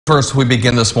First, we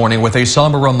begin this morning with a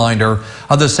somber reminder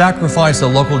of the sacrifice a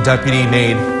local deputy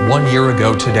made 1 year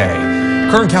ago today.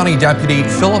 Kern County Deputy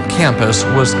Philip Campas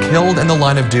was killed in the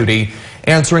line of duty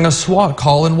answering a SWAT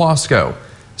call in Wasco.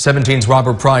 17's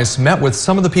Robert Price met with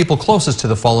some of the people closest to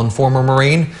the fallen former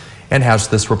Marine and has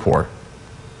this report.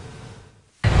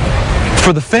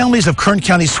 For the families of Kern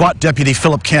County SWAT Deputy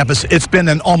Philip Campas, it's been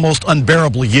an almost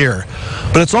unbearable year.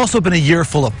 But it's also been a year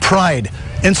full of pride,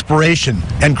 inspiration,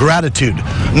 and gratitude,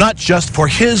 not just for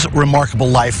his remarkable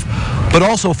life, but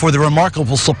also for the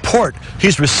remarkable support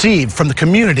he's received from the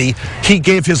community he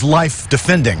gave his life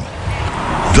defending.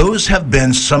 Those have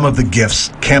been some of the gifts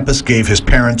Campas gave his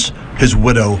parents, his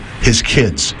widow, his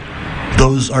kids.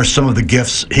 Those are some of the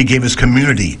gifts he gave his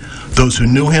community, those who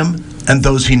knew him and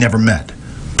those he never met.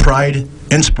 Pride,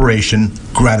 inspiration,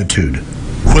 gratitude.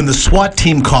 When the SWAT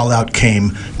team call-out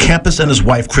came, Campas and his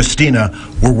wife, Christina,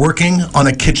 were working on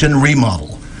a kitchen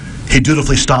remodel. He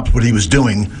dutifully stopped what he was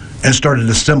doing and started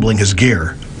assembling his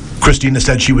gear. Christina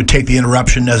said she would take the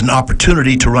interruption as an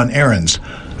opportunity to run errands.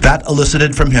 That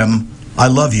elicited from him, "I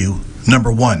love you,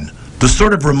 number one." The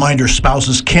sort of reminder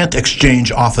spouses can't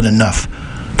exchange often enough.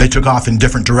 They took off in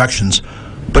different directions,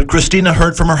 but Christina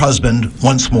heard from her husband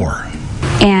once more.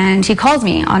 And he called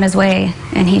me on his way,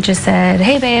 and he just said,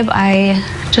 "Hey babe, I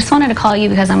just wanted to call you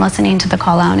because I'm listening to the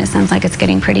call out and it sounds like it's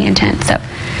getting pretty intense. So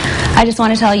I just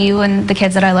want to tell you and the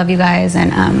kids that I love you guys."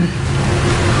 And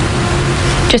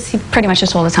he pretty much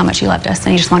just told us how much he loved us,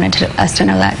 and he just wanted us to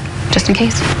know that, just in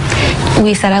case.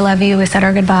 We said I love you, we said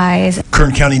our goodbyes.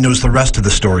 Kern County knows the rest of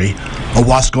the story. A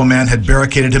Wasco man had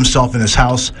barricaded himself in his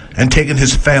house and taken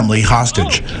his family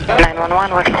hostage.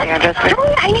 911, what's the address?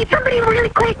 I need somebody really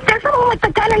quick. There's someone with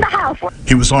a gun in the house.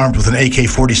 He was armed with an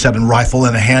AK-47 rifle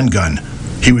and a handgun.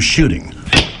 He was shooting.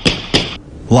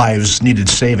 Lives needed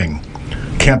saving.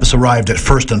 Campas arrived at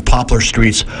First and Poplar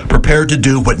Streets, prepared to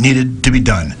do what needed to be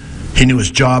done. He knew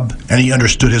his job and he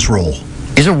understood his role.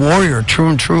 He's a warrior, true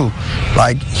and true.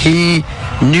 Like, he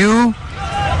knew,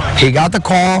 he got the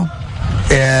call,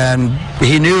 and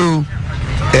he knew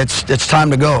it's time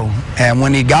to go. And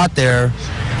when he got there,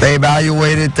 they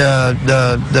evaluated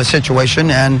the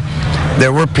situation, and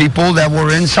there were people that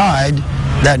were inside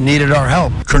that needed our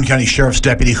help. Kern County Sheriff's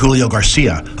Deputy Julio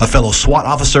Garcia, a fellow SWAT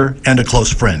officer and a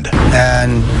close friend.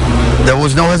 And there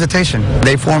was no hesitation.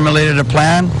 They formulated a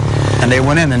plan, and they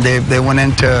went in, and they went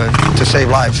in to save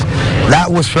lives.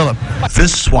 That was Philip.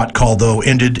 This SWAT call, though,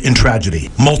 ended in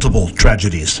tragedy. Multiple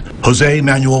tragedies. Jose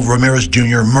Manuel Ramirez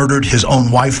Jr. murdered his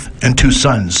own wife and 2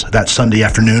 sons that Sunday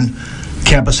afternoon.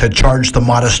 Campas had charged the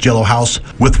modest yellow house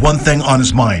with one thing on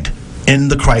his mind: end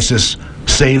the crisis,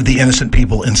 save the innocent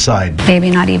people inside.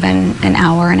 Maybe not even an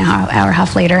hour and a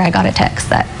half later, I got a text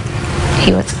that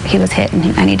he was hit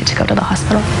and I needed to go to the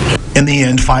hospital. In the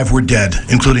end, 5 were dead,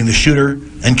 including the shooter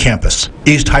and Campas.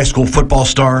 East High School football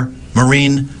star,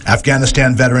 Marine,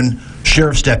 Afghanistan veteran,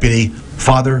 sheriff's deputy,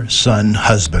 father, son,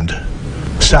 husband.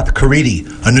 Seth Caridi,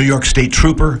 a New York State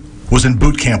trooper, was in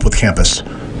boot camp with Campas.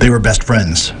 They were best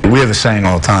friends. We have a saying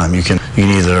all the time: you can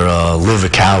either live a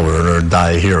coward or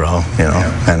die a hero. You know,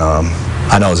 yeah. And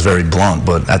I know it's very blunt,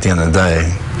 but at the end of the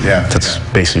day, yeah, that's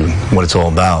basically what it's all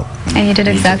about. And he did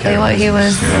exactly what he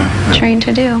was trained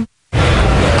to do.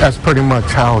 That's pretty much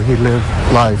how he lived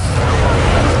life,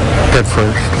 head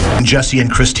first. Jesse and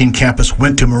Christine Campas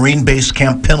went to Marine Base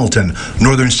Camp Pendleton,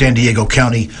 northern San Diego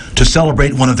County, to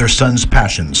celebrate one of their son's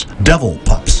passions, Devil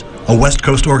Pups, a West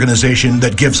Coast organization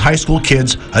that gives high school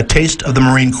kids a taste of the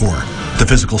Marine Corps, the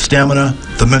physical stamina,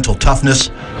 the mental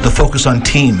toughness, the focus on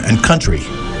team and country.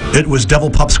 It was Devil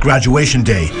Pups graduation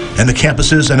day, and the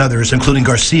Campases and others, including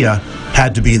Garcia,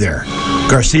 had to be there.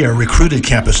 Garcia recruited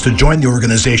Campas to join the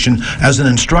organization as an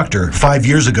instructor 5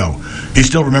 years ago. He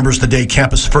still remembers the day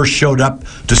Campas first showed up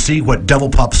to see what Devil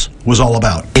Pups was all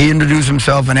about. He introduced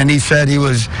himself, and then he said he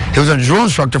was a drill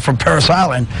instructor from Parris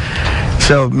Island.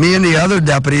 So me and the other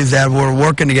deputies that were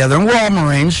working together, and we're all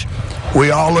Marines,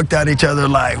 we all looked at each other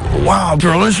like, wow,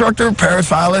 drill instructor,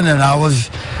 Parris Island. And I was,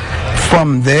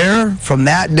 from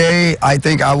that day, I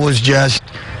think I was just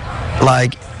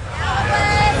like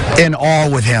in awe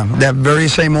with him. That very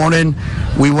same morning,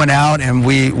 we went out and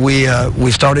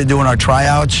we started doing our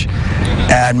tryouts,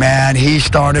 and man, he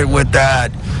started with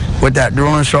that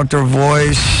drill instructor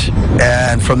voice,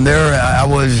 and from there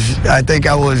I think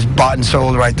I was bought and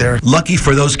sold right there. Lucky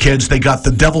for those kids, they got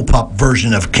the Devil Pup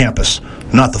version of Campas,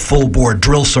 not the full bore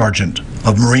drill sergeant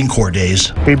of Marine Corps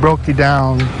days. He broke you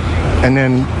down, and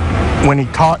then when he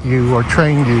taught you or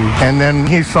trained you, and then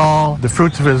he saw the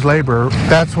fruits of his labor,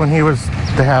 that's when he was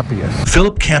the happiest.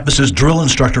 Philip Campas's drill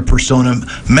instructor persona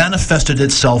manifested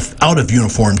itself out of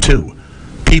uniform too.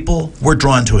 People were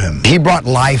drawn to him. He brought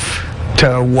life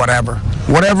to whatever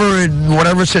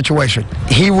situation.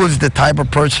 He was the type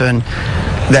of person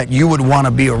that you would want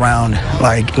to be around.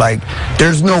 Like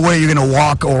there's no way you're going to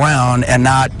walk around and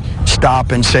not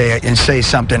stop and say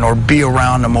something, or be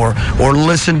around him, or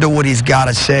listen to what he's got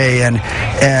to say,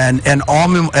 and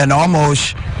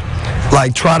almost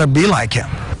like try to be like him.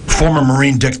 Former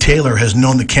Marine Dick Taylor has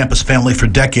known the Campas family for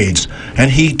decades,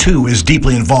 and he too is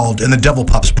deeply involved in the Devil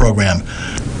Pups program.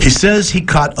 He says he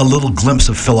caught a little glimpse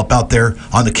of Philip out there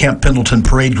on the Camp Pendleton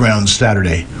parade grounds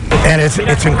Saturday. And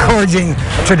it's encouraging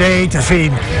today to see,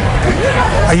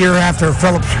 a year after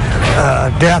Philip's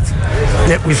death,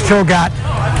 that we still got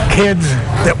kids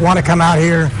that want to come out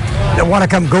here, that want to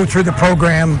come go through the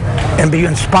program and be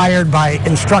inspired by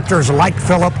instructors like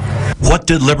Philip. What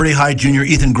did Liberty High Junior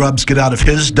Ethan Grubbs get out of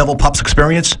his Devil Pups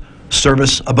experience?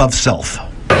 Service above self.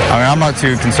 I mean, I'm not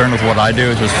too concerned with what I do.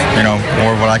 It's just,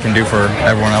 more of what I can do for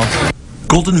everyone else.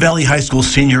 Golden Valley High School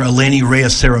senior Eleni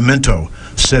Reyes Saraminto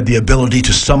said the ability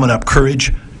to summon up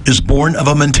courage is born of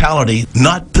a mentality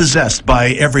not possessed by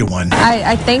everyone.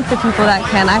 I thank the people that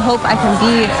can. I hope I can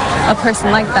be a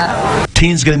person like that.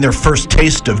 Teens getting their first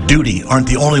taste of duty aren't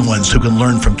the only ones who can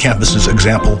learn from Campas's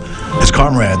example. His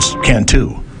comrades can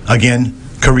too. Again,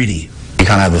 Caridi. You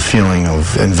kind of have a feeling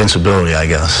of invincibility, I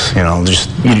guess.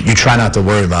 You try not to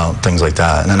worry about things like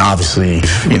that. And then obviously,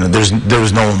 there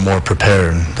was no one more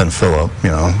prepared than Philip.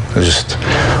 Just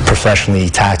professionally,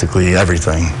 tactically,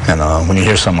 everything. And when you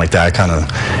hear something like that,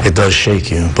 it does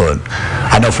shake you. But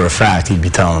I know for a fact he'd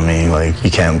be telling me, like, you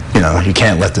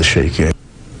can't let this shake you.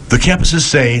 The Campases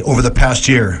say over the past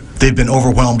year, they've been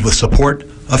overwhelmed with support,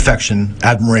 affection,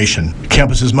 admiration.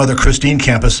 Campas's mother, Christine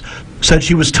Campas, said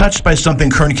she was touched by something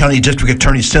Kern County District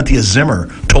Attorney Cynthia Zimmer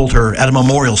told her at a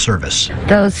memorial service.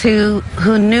 Those who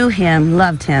knew him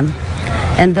loved him,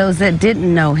 and those that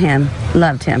didn't know him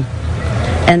loved him.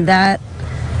 And that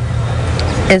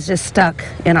is just stuck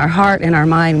in our heart, in our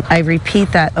mind. I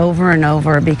repeat that over and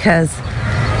over because,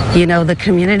 the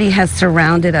community has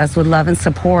surrounded us with love and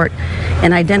support,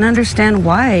 and I didn't understand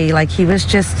why. Like, he was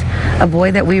just a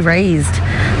boy that we raised,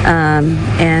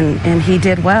 and he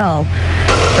did well.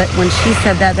 But when she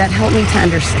said that, that helped me to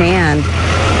understand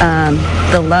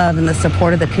the love and the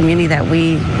support of the community that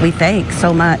we thank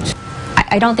so much.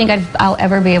 I don't think I'll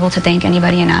ever be able to thank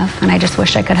anybody enough, and I just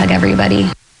wish I could hug everybody.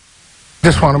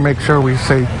 Just want to make sure we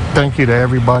say thank you to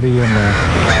everybody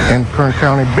in Kern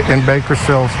County, in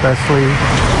Bakersfield especially,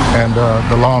 and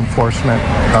the law enforcement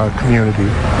community.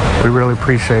 We really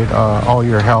appreciate all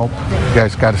your help. You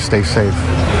guys got to stay safe.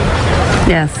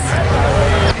 Yes.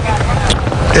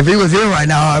 If he was here right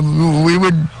now, we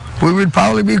would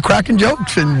probably be cracking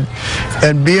jokes and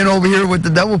being over here with the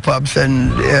Devil Pups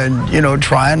and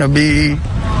trying to be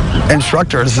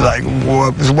instructors, like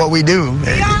what we do.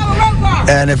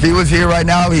 And if he was here right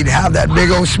now, he'd have that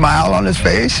big old smile on his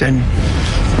face, and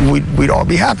we'd all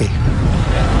be happy.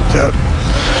 So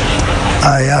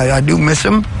I do miss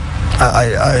him.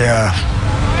 I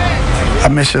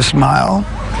miss his smile.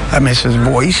 I miss his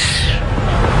voice.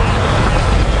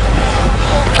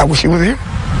 I wish he was here.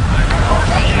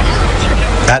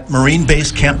 At Marine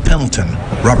Base Camp Pendleton,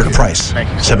 Robert Price,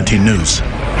 17 News.